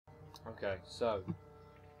Okay, so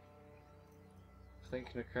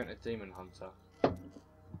thinking of creating a demon hunter. I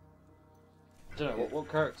don't know, what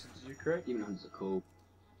character did you create? Demon hunters are cool.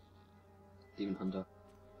 Demon hunter.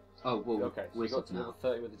 Oh, well, okay, so we're you got to now. level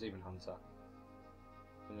 30 with the demon hunter.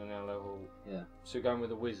 And you're now level... Yeah. So you're going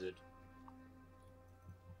with a wizard.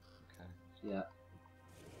 Okay. Yeah.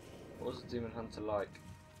 What was the demon hunter like?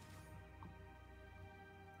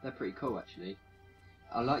 They're pretty cool, actually.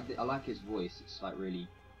 I like his voice. It's like really...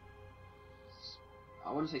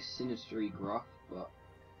 I want to say sinisterly gruff, but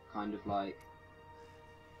kind of like...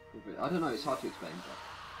 I don't know, it's hard to explain,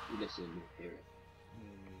 but you listen and you'll hear it.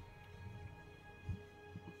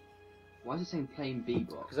 Why is it saying plain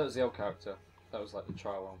Bebop? Because that was the old character. That was like the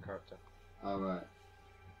trial one character. Oh, right.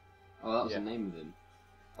 Oh, that was the name of him.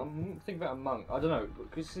 I'm thinking about a monk. I don't know.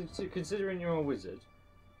 Considering you're a wizard,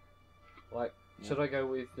 like, should I go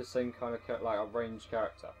with the same kind of like a ranged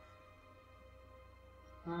character?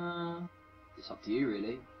 It's up to you,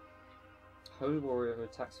 really. Holy warrior who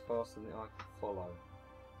attacks faster than the eye can follow.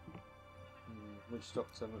 Witch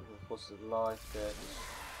doctor, forces of life, death.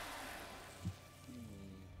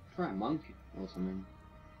 Try a monk or something.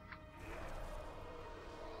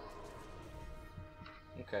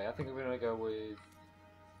 Okay, I think we're gonna go with.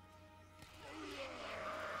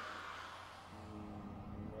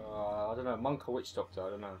 I don't know, monk or witch doctor. I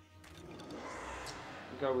don't know.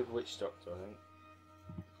 We'll go with witch doctor, I think.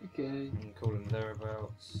 Okay. And call him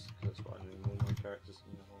thereabouts. That's what I name all my characters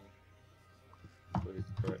in the whole. With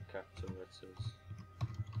the correct capital letters.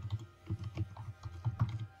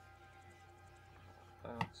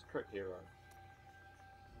 It's correct hero.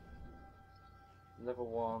 Level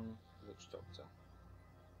 1, witch doctor.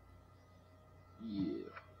 Yeah.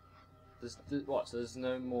 What? So there's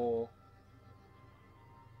no more.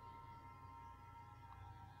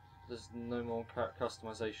 There's no more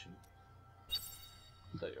customization.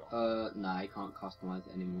 There you are. Nah, you can't customize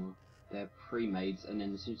it anymore. They're pre-mades, and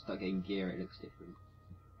then as soon as you start getting gear, it looks different.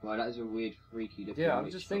 Well, that is a weird, freaky looking. Yeah, I'm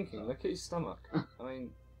just thinking. Look at his stomach. I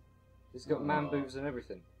mean, he's got man boobs and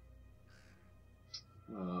everything.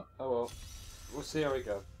 Oh well, we'll see how we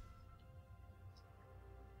go.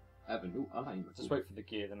 Evan, ooh, I like him. Just wait for the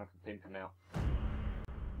gear, then I can pimp him out.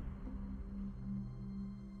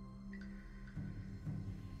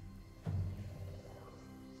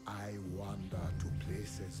 I wander to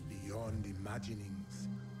places beyond imaginings,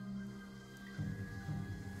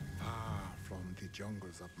 far from the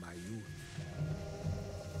jungles of my youth.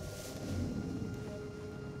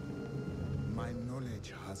 My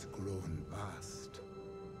knowledge has grown vast.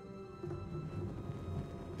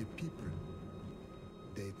 The people,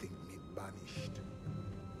 they think me banished,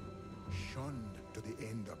 shunned to the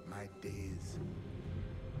end of my days.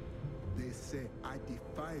 They say I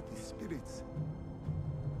defy the spirits,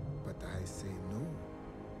 but I say no.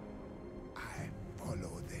 I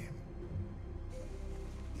follow them.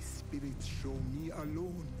 The spirits show me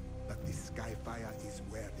alone that the Skyfire is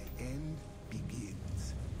where the end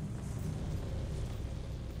begins.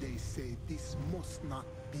 They say this must not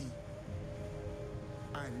be.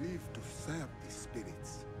 I live to serve the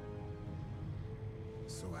spirits.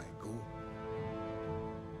 So I go.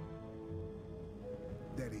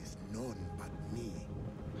 There is none but me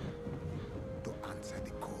to answer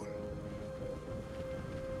the call.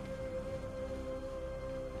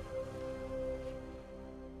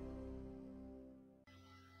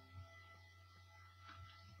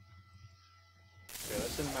 Yeah, that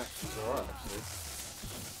cinematic is alright actually.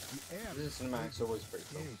 This cinematic's always pretty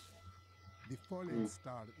cool. The fallen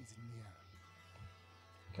star is near.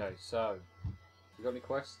 Okay, so you got any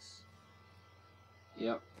quests?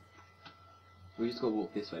 Yep. We just gotta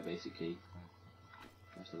walk this way, basically.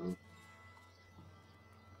 That's all.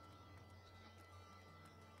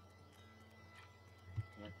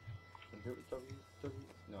 Can I do it with W?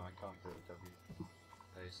 No, I can't do it with W.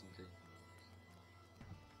 A, S, and T.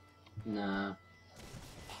 Nah.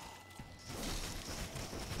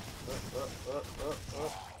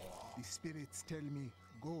 The spirits tell me,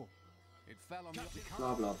 go. It fell on me.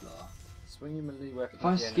 Blah blah blah. Swing your melee weapon. If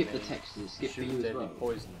I at the skip the enemy, text, does it skip for shoot you as deadly well?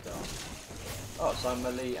 poison dart. Oh, so I'm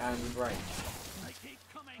melee and range.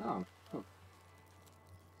 Oh, cool.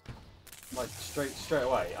 Like straight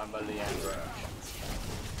away, I'm melee and range.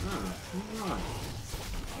 Ah, right.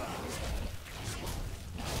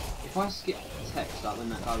 If I skip the text, like when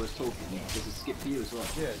that guy was talking, does it skip for you as well?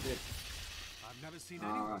 Yeah, it did. I've never seen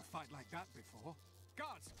anyone fight like that before.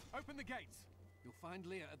 Guards, open the gates. You'll find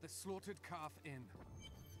Leah at the Slaughtered Calf Inn.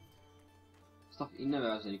 stuff. He never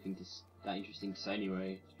has anything that interesting to say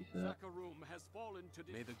anyway. To be fair.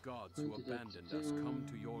 May the gods who abandoned us come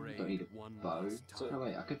to your Don't need aid a one bow. last time. No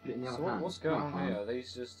wait, I could put it in the So other hand. what's going No, I on can't. here? Are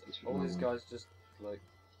these just It's all these wrong. guys just like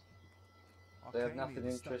they have nothing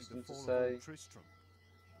interesting to say?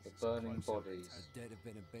 The burning bodies. The dead have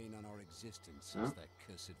been a bane on our existence Huh? since that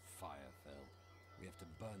cursed fire fell. We have to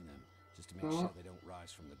burn them just to make Huh? sure they don't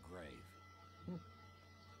rise from the grave.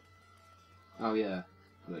 Oh yeah,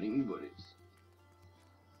 burning bodies.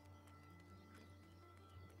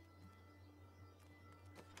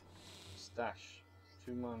 Stash.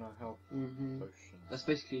 2 mana health potions. That's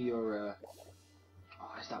basically your.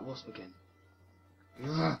 Oh, it's that wasp again.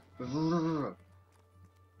 I'm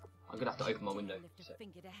gonna have to open my window. Lift a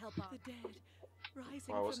finger to help out. The dead,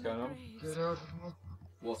 rising Wow, what's from going their on? graves.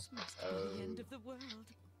 Wasp. Must be the end of the world.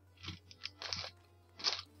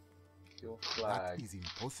 Your That flag. is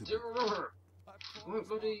impossible. What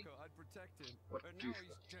bloody? I'd protect him, What but do now you-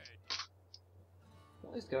 he's dead.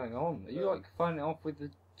 What is going on? Are you like fighting it off with the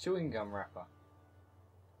chewing gum wrapper?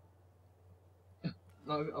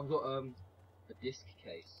 No, I've got a disc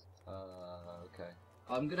case. Okay.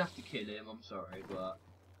 I'm gonna have to kill him. I'm sorry, but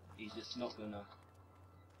he's just not gonna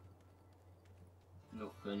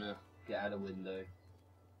get out of the window.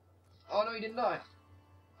 Oh no, he didn't die.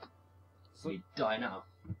 So, He'd die now.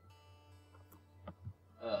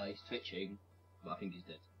 He's twitching, but I think he's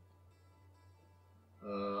dead.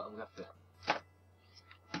 I'm gonna have to.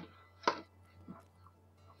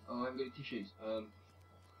 Oh, I'm getting tissues.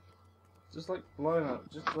 just like blowing up,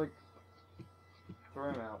 just like throw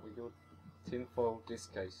him out with your tinfoil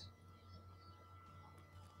disc case.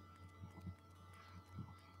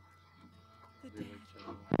 The dead,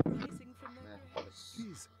 rising from their graves.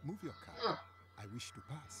 Please move your car. I wish to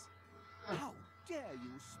pass. How dare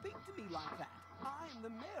you speak to me like that? I'm the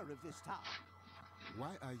mayor of this town. Why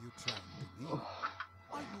are you trying to leave?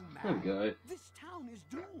 Are you There we mad? go. This town is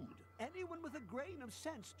doomed. Anyone with a grain of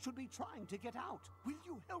sense should be trying to get out. Will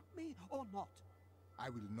you help me or not? I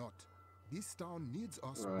will not. This town needs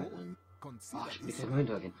us Right, both. then. Consider Oh, this. it's my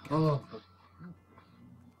window again. Oh,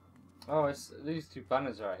 Oh, it's these 2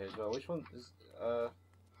 banners are out here as well. Which one is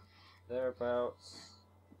Thereabouts?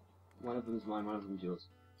 one of them's mine, one of them's yours.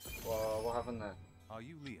 Well, what happened there? Are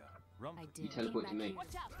you Leah? Rump? I You did. teleport to me.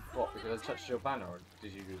 What? Because I touched your banner, or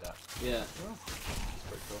did you do that? Yeah. That's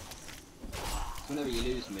pretty cool. Whenever you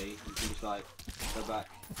lose me, you can just like go back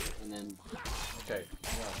and then Okay.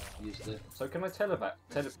 Yeah. use the. So can I teleport?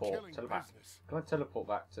 Can I teleport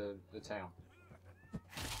back to the town?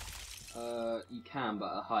 You can,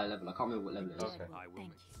 but at a higher level. I can't remember what level it is. Okay. I will Thank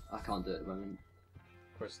make you. I can't do it at the moment.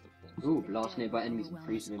 Press the Ooh, last nearby enemies and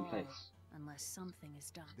freeze them in place. Unless something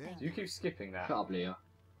is done. There. Do you keep skipping that? Shut up, Leah.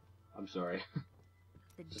 I'm sorry.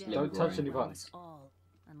 The Just dead don't touch any overwhelm buttons. us all,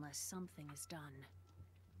 unless something is done.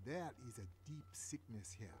 There is a deep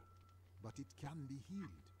sickness here, but it can be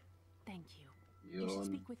healed. Thank you. You should Yawn.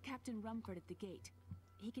 speak with Captain Rumford at the gate.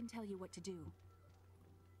 He can tell you what to do.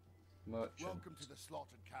 Merchant. Welcome to the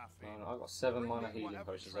slaughtered cafe. I've got 7 mana healing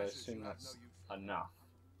potions. I assume that's enough.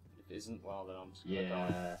 If it isn't, well, then I'm just gonna die.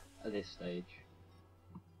 Yeah, at this stage.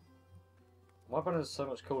 My banner is so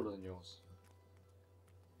much cooler than yours.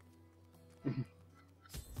 Have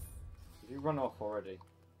you run off already?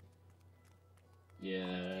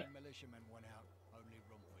 Yeah. Militiamen went out. Only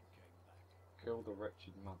Rumford came back. Kill the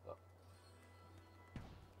wretched mother.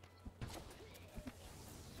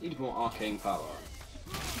 Need more arcane power.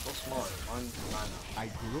 What's mine? Mine's mana. I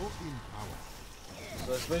grow in power.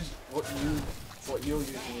 So I suppose what you're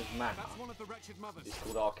using is mana. That's one of the wretched mothers. It's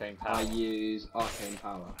called arcane power. I use arcane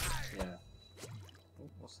power. Yeah. Oh,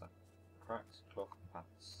 what's that? Cracked cloth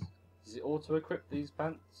pants. Does it auto equip these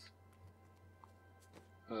pants?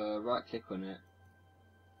 Right click on it.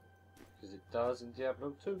 Because it does in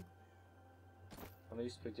Diablo 2. When I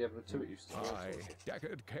used to play Diablo 2, it used to do all I, sorts of-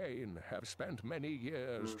 Deckard Cain, have spent many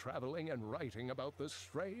years traveling and writing about the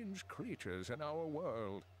strange creatures in our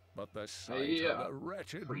world. But the sight of the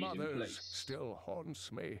wretched Freezing mothers place. still haunts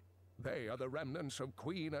me. They are the remnants of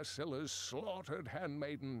Queen Asilla's slaughtered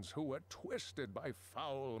handmaidens who were twisted by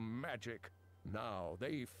foul magic. Now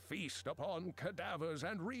they feast upon cadavers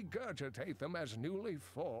and regurgitate them as newly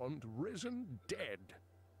formed, risen dead.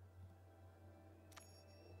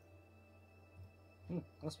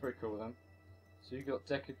 That's pretty cool then. So you got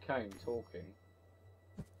Deckard Cain talking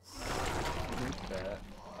there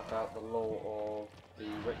about the law of the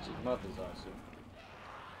wretched mothers, I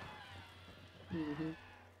assume.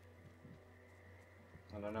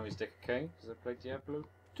 And I know he's Deckard Cain because I played Diablo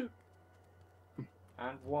 2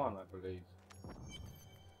 and 1, I believe.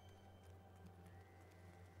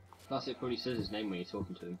 Plus, it probably says his name when you're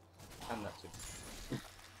talking to him. And that too.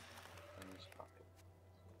 And this bucket.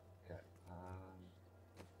 Okay.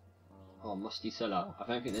 Oh, musty cellar. I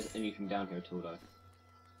don't think there's anything down here at all, though.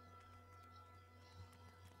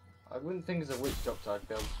 I wouldn't think as a witch doctor I'd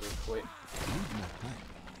be able to equip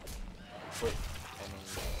any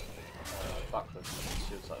bucklers and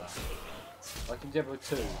shields like that. Like in Diablo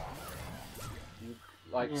 2,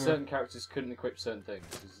 certain characters couldn't equip certain things.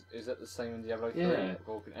 Is that the same in Diablo 3? Yeah.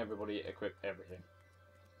 Or can everybody equip everything?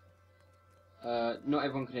 Not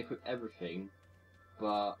everyone can equip everything,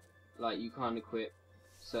 but like you can't equip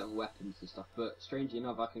certain weapons and stuff. But strangely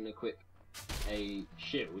enough, I can equip a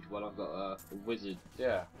shield while I've got a wizard.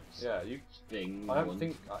 Yeah, you thing. I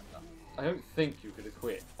don't think you could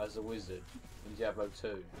equip as a wizard in Diablo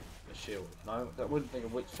 2 a shield. No, I wouldn't think a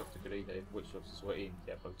witch doctor could either. If witch doctors were in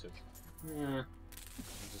Diablo 2. Yeah.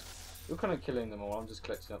 You're kind of killing them all. I'm just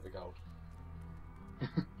collecting up the gold.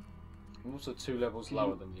 I'm also 2 levels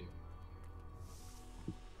lower than you.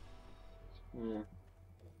 Yeah.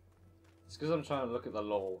 It's because I'm trying to look at the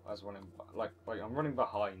lore as running, like I'm running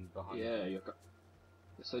behind. Yeah, you're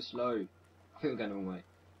so slow. I think we're going the wrong way.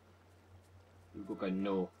 We've got to go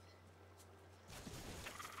north.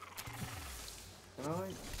 Can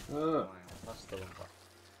I? Oh, that's the one.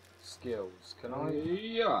 Skills. Can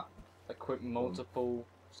I equip multiple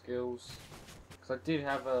skills? Because I did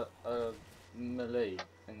have a melee,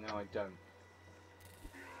 and now I don't.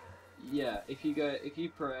 Yeah, if you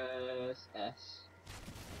press S.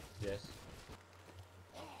 Yes.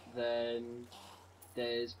 Then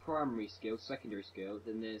there's primary skill, secondary skill,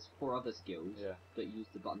 then there's 4 other skills that use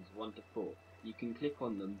the buttons 1 to 4. You can click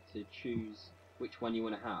on them to choose which one you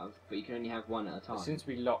want to have, but you can only have one at a time. It seems to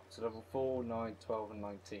be locked to level 4, 9, 12 and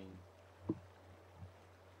 19.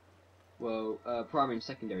 Well, primary and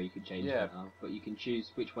secondary you can change that now, but you can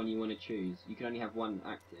choose which one you want to choose. You can only have one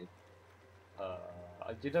active.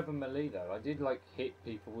 I did have a melee though. I did like hit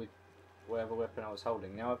people with whatever weapon I was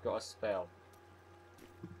holding. Now I've got a spell.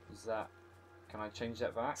 Is that... Can I change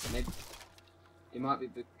that back? Maybe. It might be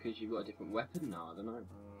because you've got a different weapon now, I don't know. I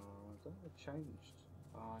don't know if it changed.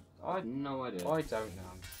 I have no idea. I don't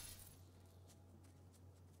know.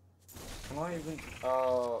 Can I even...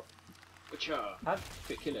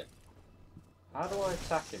 Quick, kill it. How do I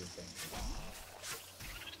attack anything?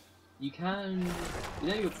 You can... You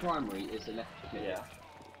know your primary is a left click? Yeah.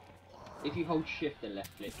 If you hold shift and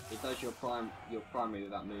left click, it does your primary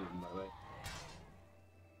without moving, by the way.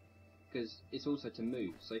 Because it's also to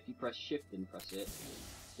move, so if you press shift and press it,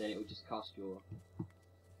 then it will just cast your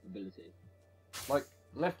ability. Like,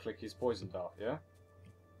 left click is poison dart, yeah?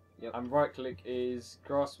 Yep. And right click is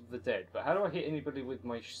grasp of the dead. But how do I hit anybody with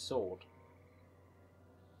my sword?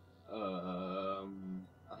 I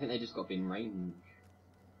think they just got to be in range.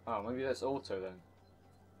 Oh, maybe that's auto then.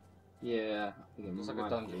 Yeah, I think it's like a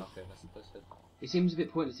dungeon up here. That's it. It seems a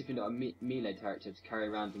bit pointless if you're not a melee character to carry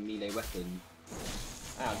around a melee weapon.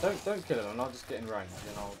 Ah, don't kill him, and I'll just get in range,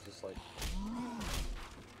 and I'll just like...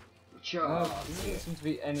 Sure. There doesn't seem to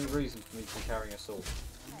be any reason for me to be carrying a sword.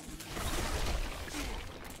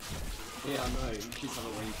 Yeah, I know, you should have a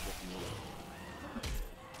range weapon.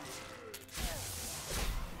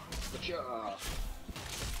 Sure.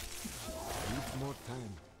 Need more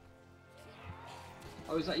time.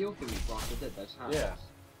 Oh, is that your thing with Blast of Dead, those hands? Yeah.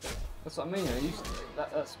 That's what I mean,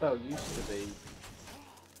 that spell used to be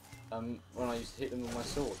when I used to hit them with my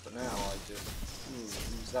sword, but now I just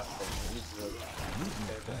use that thing. It uses a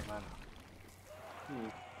fair bit of mana.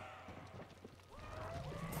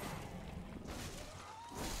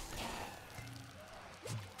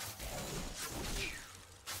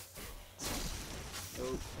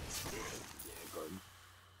 Oh. Yeah, got him.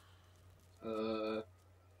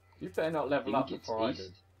 You better not level up before I do.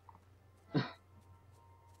 I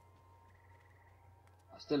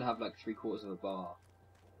still have like 3/4 of a bar.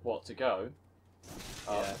 What, to go?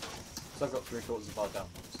 Yeah. So I've got 3/4 of a bar down.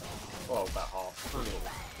 So, well, about half.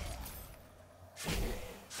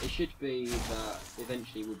 It should be that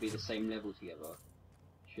eventually we'll be the same level together.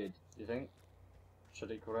 Should. You think?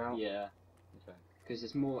 Should equal out? Yeah. Okay. Because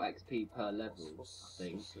there's more XP per level, I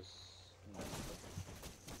think. What's this? No. I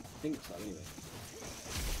think so, anyway.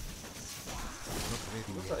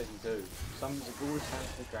 What does that even do? Summons a ghoul's hand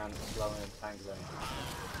to the ground and slow and entangle them.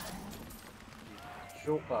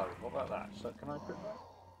 Short bow, what about that? So can I equip that?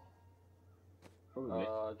 Probably.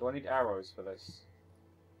 Do I need arrows for this?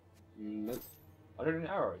 Nope. I don't need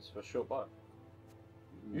arrows for a short bow.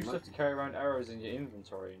 You used to have to carry around arrows in your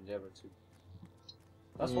inventory in Diablo 2.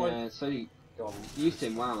 That's why... Yeah, so you used to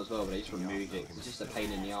in WoW as well, but they just removed it, 'cause it's just a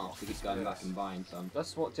pain in the arse to keep going back and buying some.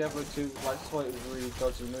 That's what Diablo 2, like, that's why it was a really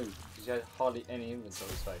dodgy move, because you had hardly any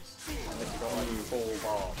inventory space. Unless you got like 4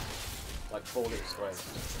 bars. Like 4 little squares.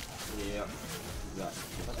 Yeah,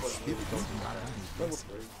 exactly. That's what it really does matter. Level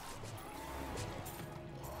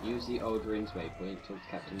 3. Use the old rings waypoint, talk to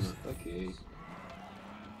Captain Mark. Okay.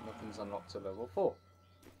 Nothing's unlocked to level 4.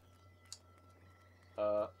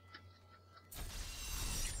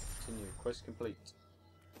 Continue. Quest complete.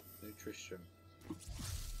 Nutrition.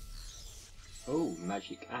 Oh,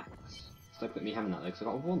 magic axe. Stop at me having that though, because I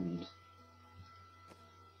got a wand.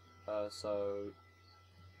 So...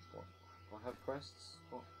 What? Do I have quests?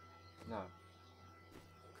 What? No.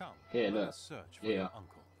 Come. Here, let look. us search for Here. your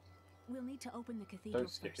uncle. We'll need to open the cathedral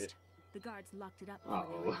Don't skip first. it. The guards locked it up before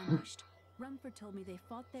they were ambushed. Rumford told me they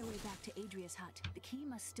fought their way back to Adria's hut. The key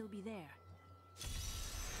must still be there.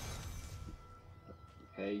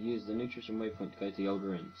 Okay, use the nutrition waypoint to go to the old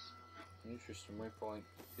ruins. Nutrition waypoint,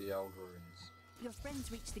 the old ruins. Your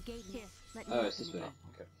friends reached the gate here. Let me Oh, open it's this it way. then.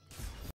 Okay.